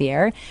call off the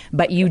air.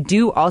 But you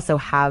do also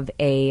have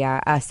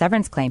a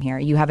severance claim here.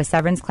 You have a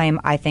severance claim,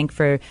 I think,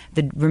 for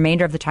the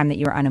remainder of the time that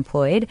you were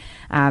unemployed,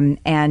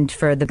 and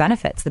for the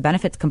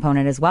benefits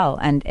component as well.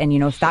 And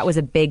if that was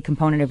a big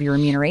component of your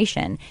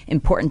remuneration,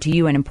 important to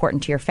you and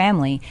important to your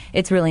family,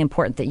 it's really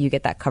important that you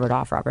get that covered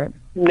off, Robert.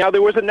 Now,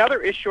 there was another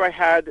issue I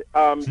had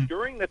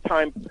during the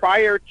time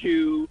prior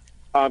to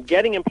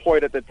getting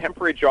employed at the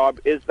temporary job,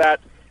 is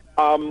that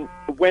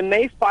when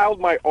they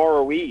filed my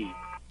ROE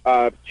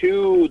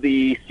to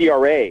the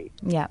CRA,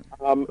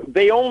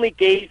 they only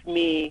gave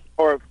me,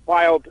 or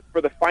filed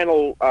for the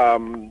final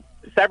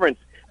severance,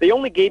 they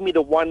only gave me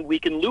the 1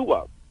 week in lieu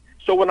of.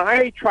 So when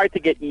I tried to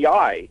get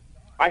EI,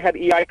 I had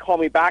EI call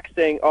me back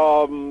saying,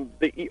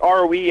 the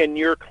ROE and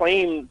your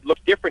claim look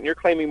different. You're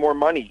claiming more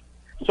money.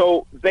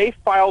 So they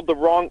filed the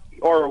wrong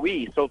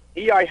ROE. So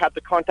EI had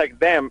to contact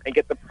them and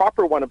get the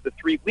proper one of the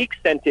 3 weeks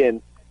sent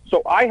in.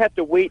 So I had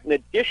to wait an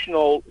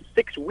additional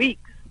 6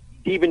 weeks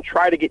to even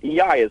try to get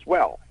EI as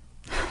well.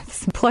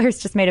 This employer's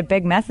just made a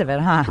big mess of it,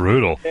 huh?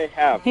 Brutal. They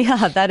have.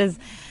 Yeah, that is.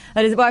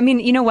 Well, I mean,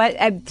 you know what?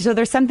 So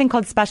there's something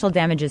called special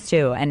damages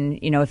too, and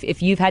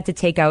if you had to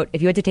take out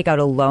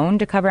a loan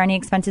to cover any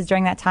expenses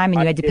during that time,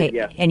 and you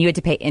had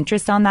to pay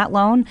interest on that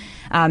loan,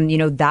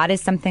 that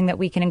is something that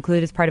we can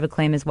include as part of a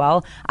claim as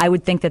well. I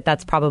would think that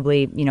that's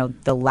probably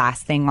the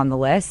last thing on the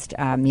list,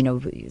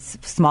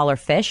 smaller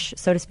fish,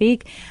 so to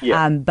speak.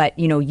 Yeah. But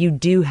you've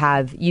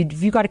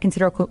got a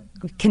considerable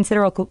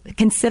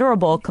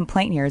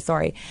complaint here.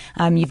 Sorry,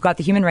 you've got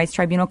the Human Rights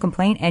Tribunal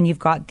complaint, and you've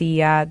got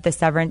the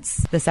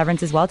severance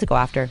as well to go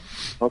after.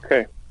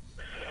 Okay.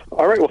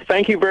 All right. Well,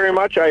 thank you very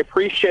much. I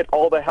appreciate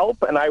all the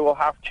help, and I will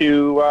have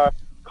to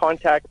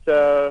contact,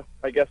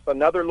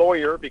 another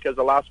lawyer, because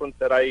the last one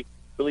said I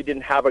really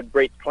didn't have a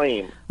great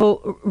claim.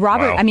 Well,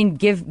 Robert, wow. I mean,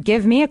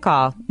 give me a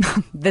call.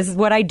 This is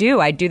what I do.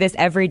 I do this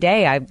every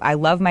day. I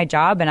love my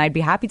job, and I'd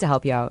be happy to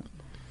help you out.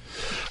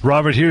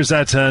 Robert, here's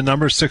that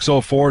number,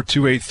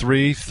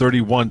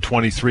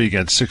 604-283-3123.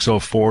 Again,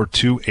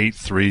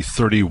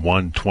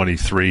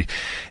 604-283-3123.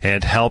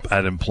 And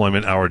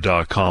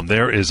help@employmenthour.com.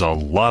 There is a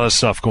lot of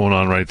stuff going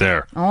on right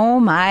there.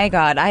 Oh, my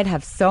God. I'd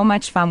have so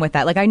much fun with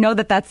that. Like, I know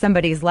that that's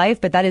somebody's life,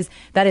 but that is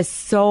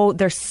so,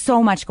 there's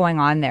so much going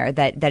on there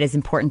that is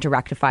important to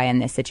rectify in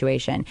this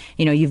situation.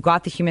 You've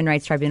got the Human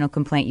Rights Tribunal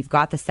complaint, you've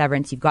got the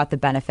severance, you've got the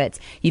benefits,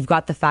 you've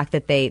got the fact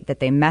that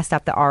they messed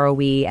up the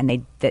ROE,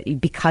 and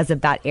that because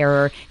of that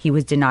error, he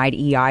was denied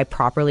EI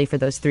properly for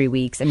those 3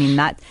 weeks. I mean,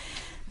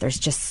 there's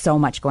just so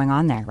much going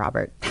on there,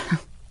 Robert.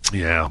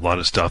 Yeah, a lot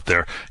of stuff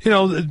there. A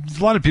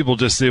lot of people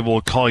they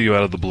will call you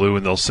out of the blue,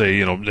 and they'll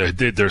say,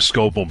 their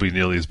scope won't be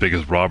nearly as big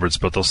as Robert's,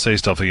 but they'll say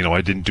stuff like,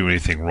 I didn't do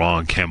anything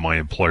wrong. Can my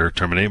employer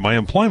terminate my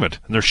employment?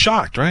 And they're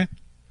shocked, right?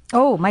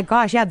 Oh my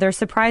gosh, yeah, they're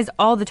surprised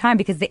all the time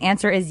because the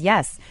answer is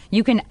yes.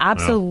 You can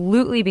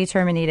absolutely be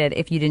terminated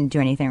if you didn't do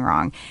anything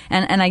wrong.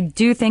 And I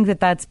do think that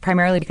that's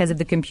primarily because of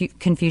the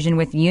confusion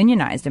with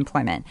unionized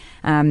employment.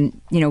 When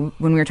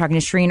we were talking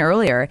to Shreen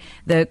earlier,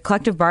 the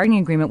collective bargaining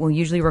agreement will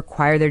usually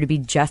require there to be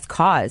just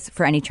cause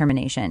for any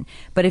termination.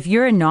 But if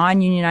you're a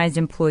non-unionized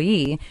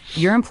employee,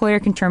 your employer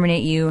can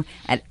terminate you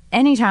at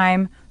any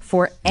time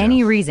for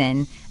any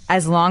reason,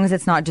 as long as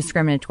it's not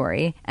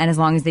discriminatory and as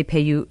long as they pay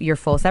you your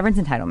full severance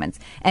entitlements.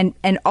 And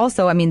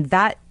also, I mean,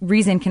 that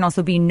reason can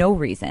also be no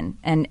reason.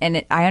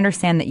 I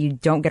understand that you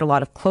don't get a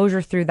lot of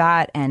closure through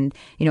that. And,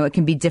 it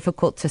can be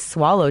difficult to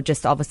swallow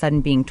just all of a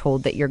sudden being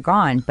told that you're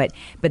gone. But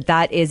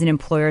that is an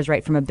employer's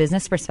right from a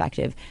business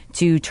perspective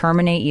to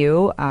terminate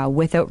you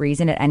without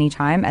reason at any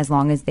time, as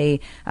long as they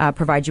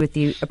provide you with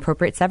the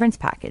appropriate severance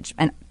package.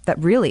 And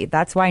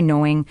that's why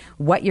knowing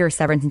what your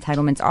severance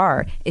entitlements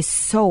are is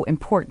so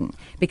important,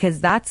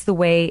 because that's the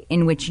way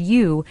in which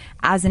you,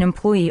 as an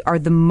employee, are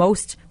the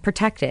most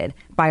protected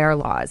by our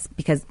laws,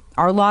 because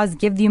our laws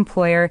give the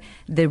employer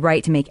the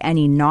right to make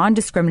any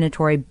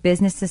non-discriminatory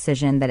business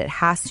decision that it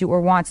has to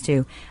or wants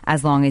to,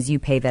 as long as you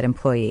pay that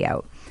employee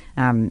out.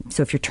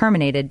 So if you're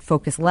terminated,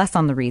 focus less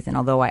on the reason,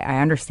 although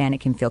I understand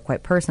it can feel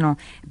quite personal,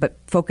 but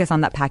focus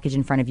on that package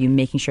in front of you,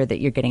 making sure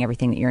that you're getting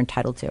everything that you're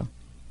entitled to.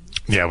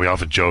 Yeah, we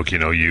often joke,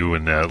 you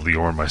and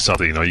Leora and myself,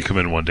 that, you come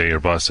in one day,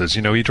 your boss says,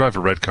 you drive a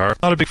red car.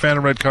 Not a big fan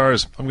of red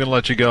cars. I'm going to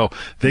let you go.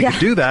 They can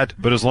do that,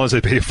 but as long as they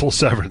pay full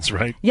severance,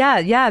 right?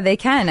 Yeah, they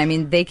can. I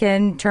mean, they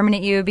can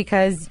terminate you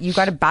because you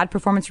got a bad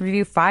performance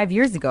review 5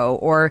 years ago,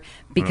 or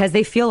because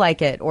they feel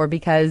like it, or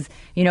because,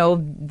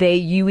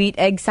 you eat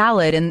egg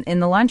salad in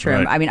the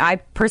lunchroom. Right. I mean, I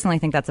personally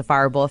think that's a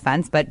fireable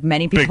offense, but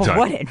many people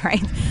wouldn't,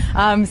 right?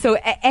 So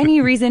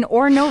any reason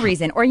or no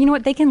reason, or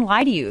they can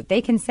lie to you.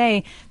 They can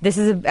say, this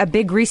is a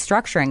big restructuring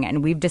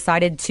and we've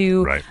decided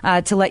to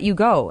let you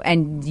go.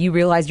 And you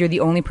realize you're the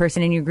only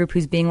person in your group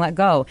who's being let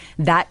go.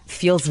 That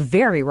feels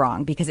very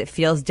wrong because it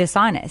feels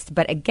dishonest.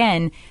 But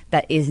again,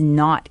 that is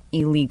not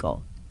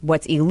illegal.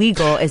 What's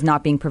illegal is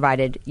not being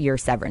provided your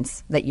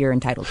severance that you're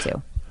entitled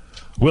to.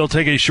 We'll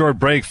take a short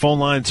break. Phone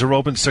lines are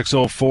open,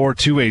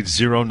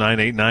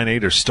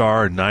 604-280-9898 or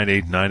star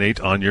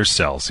 9898 on your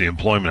cell. The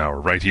Employment Hour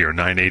right here,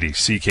 980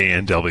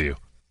 CKNW.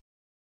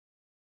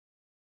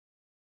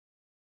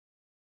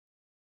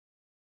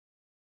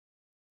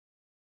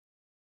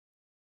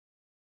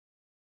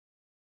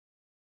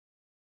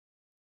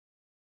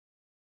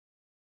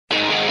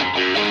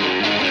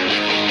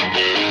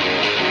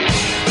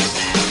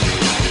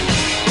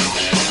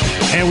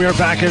 And we are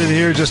back in it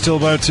here just till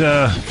about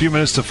a few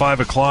minutes to 5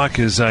 o'clock.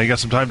 You got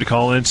some time to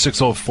call in,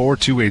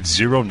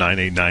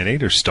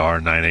 604-280-9898 or star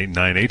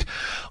 9898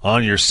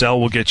 on your cell.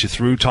 We'll get you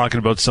through talking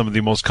about some of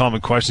the most common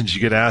questions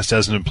you get asked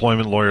as an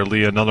employment lawyer.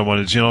 Leah, another one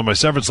is, my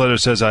severance letter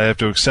says I have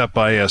to accept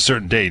by a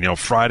certain date,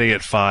 Friday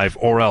at 5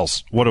 or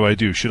else. What do I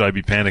do? Should I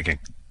be panicking?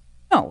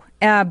 No,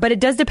 but it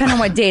does depend on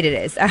what date it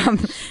is.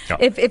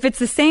 If it's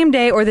the same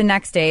day or the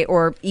next day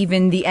or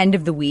even the end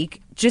of the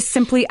week, just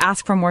simply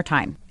ask for more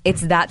time.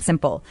 It's that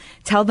simple.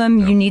 Tell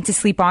them you need to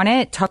sleep on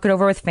it, talk it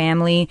over with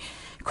family,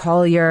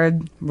 call your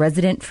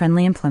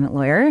resident-friendly employment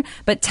lawyer,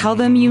 but tell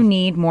them you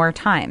need more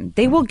time.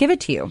 They will give it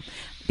to you.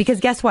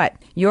 Because guess what?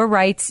 Your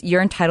rights,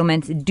 your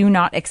entitlements do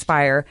not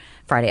expire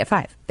Friday at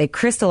 5. They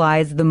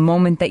crystallize the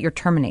moment that you're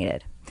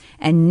terminated.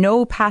 And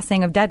no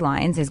passing of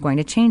deadlines is going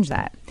to change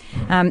that.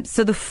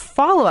 So the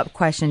follow-up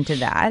question to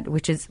that,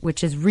 which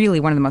is really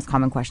one of the most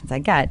common questions I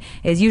get,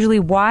 is usually,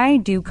 why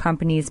do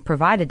companies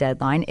provide a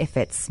deadline if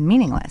it's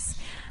meaningless?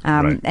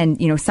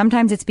 And,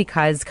 sometimes it's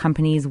because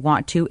companies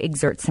want to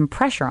exert some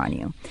pressure on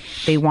you.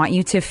 They want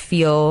you to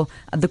feel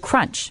the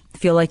crunch,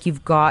 feel like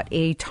you've got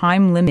a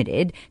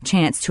time-limited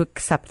chance to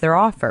accept their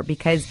offer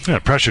because... Yeah,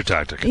 pressure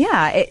tactic.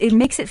 Yeah, it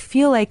makes it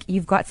feel like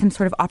you've got some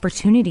sort of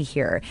opportunity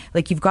here,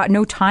 like you've got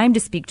no time to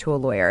speak to a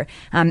lawyer.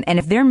 And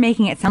if they're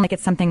making it sound like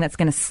it's something that's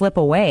going to slip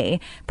away,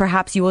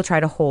 perhaps you will try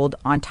to hold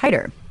on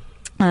tighter.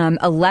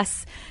 A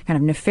less kind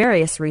of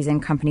nefarious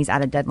reason companies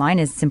add a deadline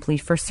is simply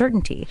for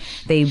certainty.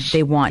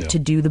 They want to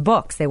do the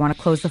books. They want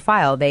to close the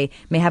file. They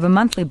may have a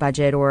monthly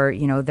budget, or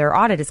their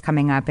audit is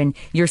coming up, and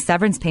your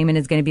severance payment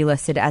is going to be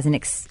listed as an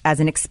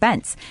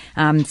expense.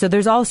 So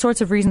there's all sorts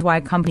of reasons why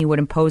a company would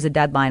impose a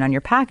deadline on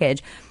your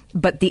package.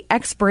 But the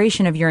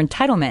expiration of your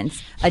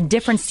entitlements, a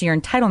difference to your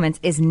entitlements,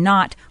 is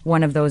not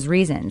one of those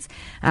reasons.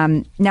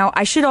 Now,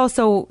 I should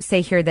also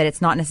say here that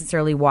it's not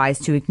necessarily wise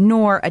to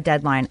ignore a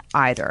deadline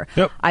either.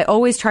 Yep. I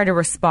always try to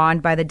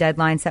respond by the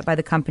deadline set by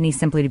the company,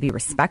 simply to be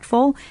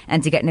respectful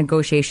and to get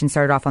negotiations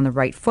started off on the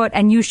right foot,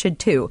 and you should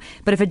too.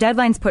 But if a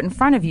deadline's put in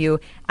front of you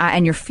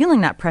and you're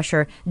feeling that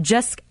pressure,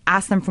 just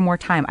ask them for more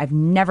time. I've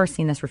never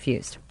seen this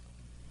refused.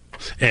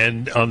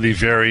 And on the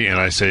very, and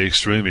I say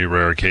extremely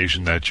rare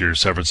occasion that your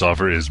severance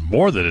offer is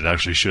more than it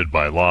actually should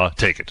by law,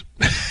 take it.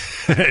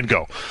 and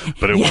go.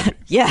 But it won't be.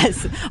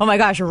 Yes. Oh my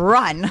gosh,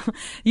 run.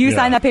 You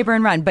sign that paper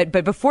and run. But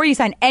before you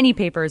sign any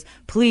papers,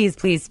 please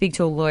speak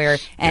to a lawyer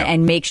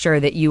and make sure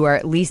that you are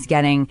at least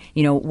getting,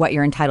 what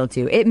you're entitled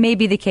to. It may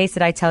be the case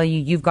that I tell you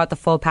you've got the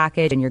full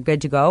package and you're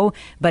good to go,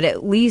 but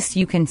at least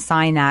you can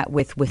sign that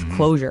with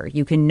closure.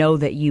 You can know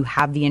that you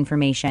have the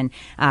information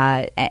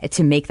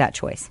to make that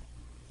choice.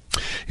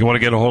 You want to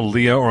get a hold of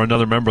Leah or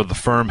another member of the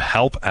firm,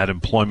 help at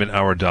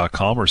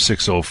employmenthour.com or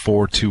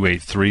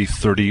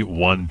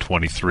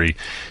 604-283-3123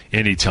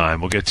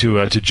 anytime. We'll get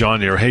to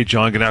John here. Hey,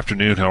 John, good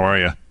afternoon. How are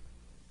you?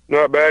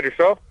 Not bad.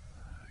 Yourself?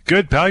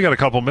 Good, pal. You got a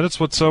couple minutes.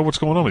 What's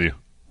going on with you?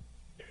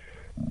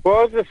 Well,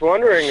 I was just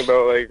wondering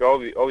about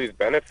all these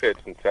benefits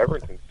and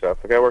severance and stuff.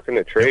 Like, I work in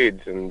the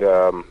trades, and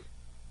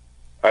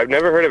I've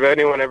never heard of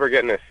anyone ever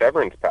getting a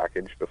severance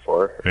package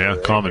before. Yeah,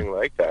 common. Anything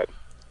like that.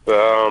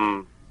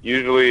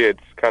 Usually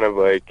it's kind of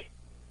like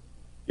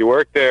you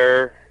work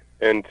there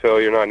until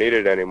you're not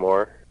needed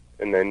anymore,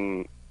 and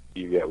then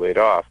you get laid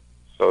off.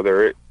 So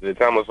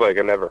it's almost like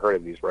I've never heard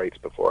of these rights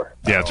before.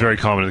 Yeah, it's very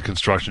common in the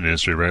construction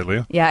industry, right,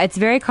 Leah? Yeah, it's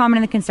very common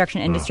in the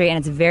construction industry, and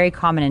it's very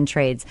common in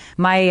trades.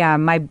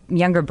 My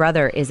younger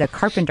brother is a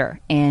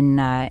carpenter in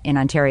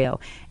Ontario,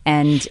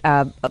 and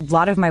a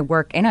lot of my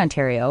work in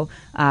Ontario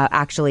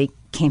actually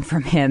came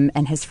from him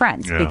and his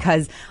friends,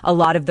 because a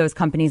lot of those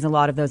companies, a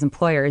lot of those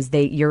employers,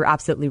 you're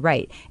absolutely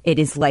right. It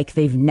is like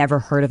they've never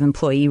heard of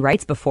employee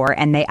rights before,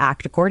 and they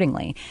act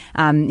accordingly.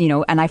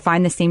 And I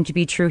find the same to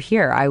be true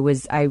here. I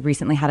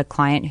recently had a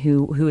client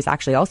who was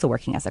actually also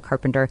working as a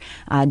carpenter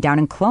down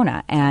in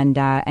Kelowna,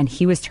 and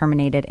he was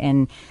terminated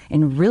in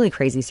really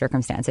crazy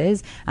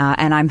circumstances,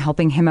 and I'm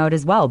helping him out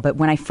as well. But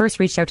when I first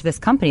reached out to this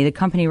company, the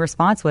company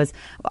response was,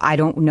 "I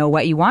don't know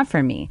what you want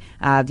from me."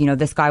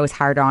 This guy was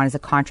hired on as a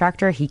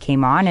contractor. He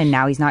came on and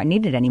now he's not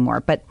needed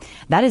anymore. But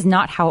that is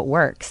not how it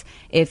works.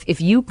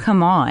 If you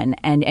come on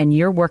and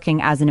you're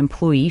working as an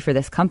employee for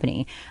this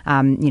company,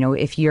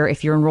 if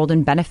you're enrolled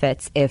in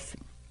benefits, if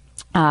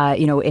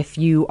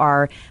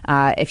your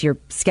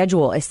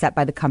schedule is set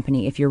by the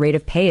company, if your rate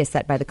of pay is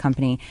set by the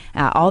company,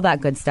 all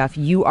that good stuff,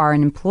 you are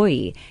an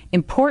employee.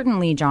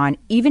 Importantly, John,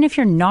 even if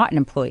you're not an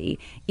employee,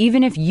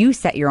 even if you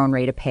set your own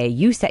rate of pay,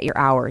 you set your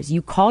hours,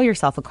 you call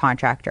yourself a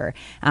contractor,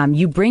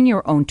 you bring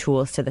your own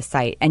tools to the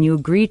site, and you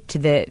agree to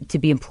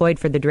be employed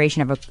for the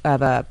duration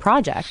of a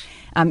project,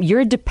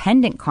 you're a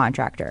dependent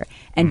contractor.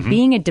 And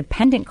being a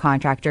dependent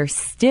contractor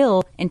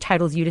still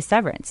entitles you to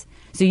severance.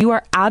 So you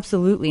are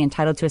absolutely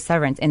entitled to a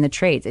severance in the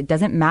trades. It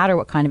doesn't matter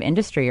what kind of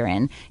industry you're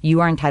in. You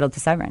are entitled to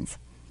severance.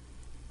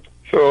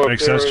 So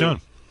makes sense,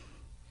 John.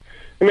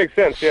 It makes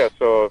sense, yeah.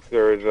 So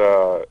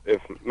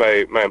if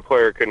my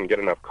employer couldn't get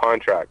enough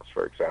contracts,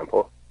 for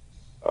example,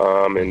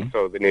 and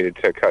so they needed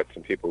to cut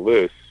some people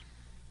loose,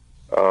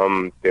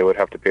 they would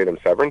have to pay them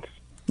severance.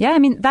 Yeah, I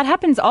mean, that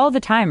happens all the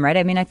time, right?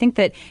 I mean, I think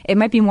that it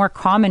might be more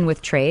common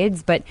with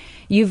trades, but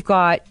you've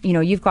got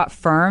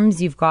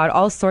firms, you've got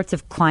all sorts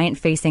of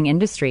client-facing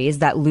industries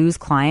that lose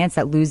clients,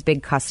 that lose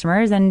big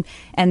customers, and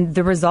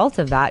the result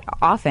of that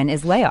often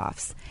is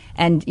layoffs.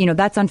 And,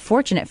 that's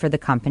unfortunate for the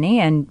company,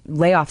 and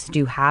layoffs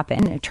do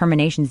happen,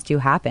 terminations do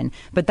happen,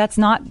 but that's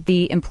not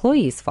the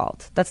employee's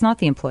fault. That's not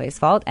the employee's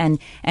fault. And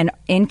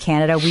in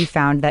Canada, we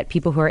found that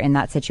people who are in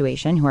that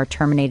situation, who are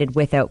terminated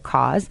without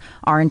cause,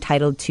 are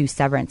entitled to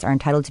severance, are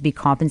entitled to be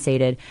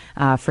compensated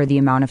for the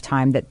amount of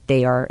time that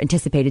they are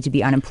anticipated to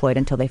be unemployed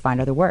until they find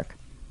other work.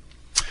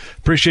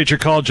 Appreciate your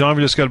call, John.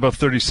 We just got about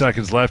 30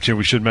 seconds left here.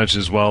 We should mention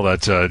as well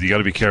that you got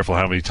to be careful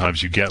how many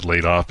times you get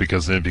laid off,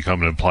 because then it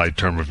becomes an implied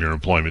term of your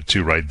employment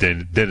too, right?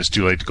 Then it's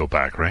too late to go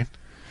back, right?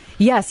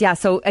 Yes, yeah.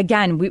 So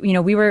again,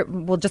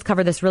 we'll just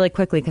cover this really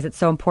quickly because it's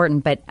so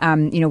important. But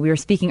we were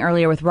speaking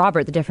earlier with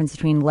Robert the difference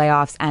between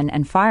layoffs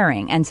and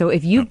firing. And so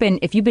if you've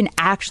been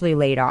actually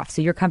laid off,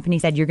 so your company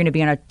said you're going to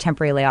be on a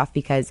temporary layoff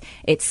because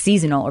it's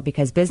seasonal or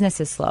because business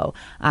is slow,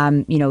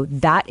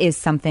 that is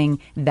something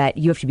that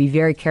you have to be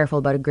very careful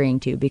about agreeing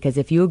to, because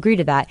if you agree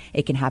to that,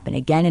 it can happen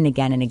again and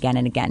again and again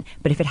and again.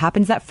 But if it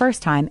happens that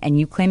first time and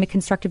you claim a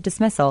constructive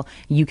dismissal,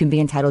 you can be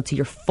entitled to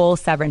your full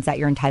severance that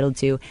you're entitled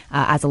to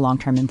as a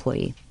long-term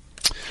employee.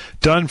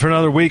 Done for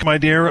another week, my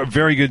dear.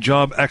 Very good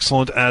job.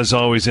 Excellent as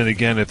always. And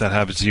again, if that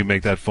happens to you,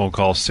 make that phone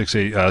call,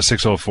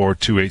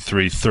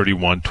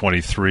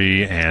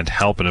 604-283-3123 and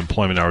help at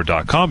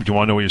employmenthour.com. If you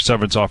want to know what your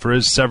severance offer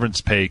is,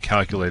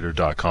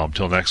 severancepaycalculator.com.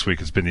 Till next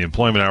week, it's been the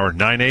Employment Hour,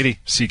 980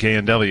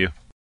 CKNW.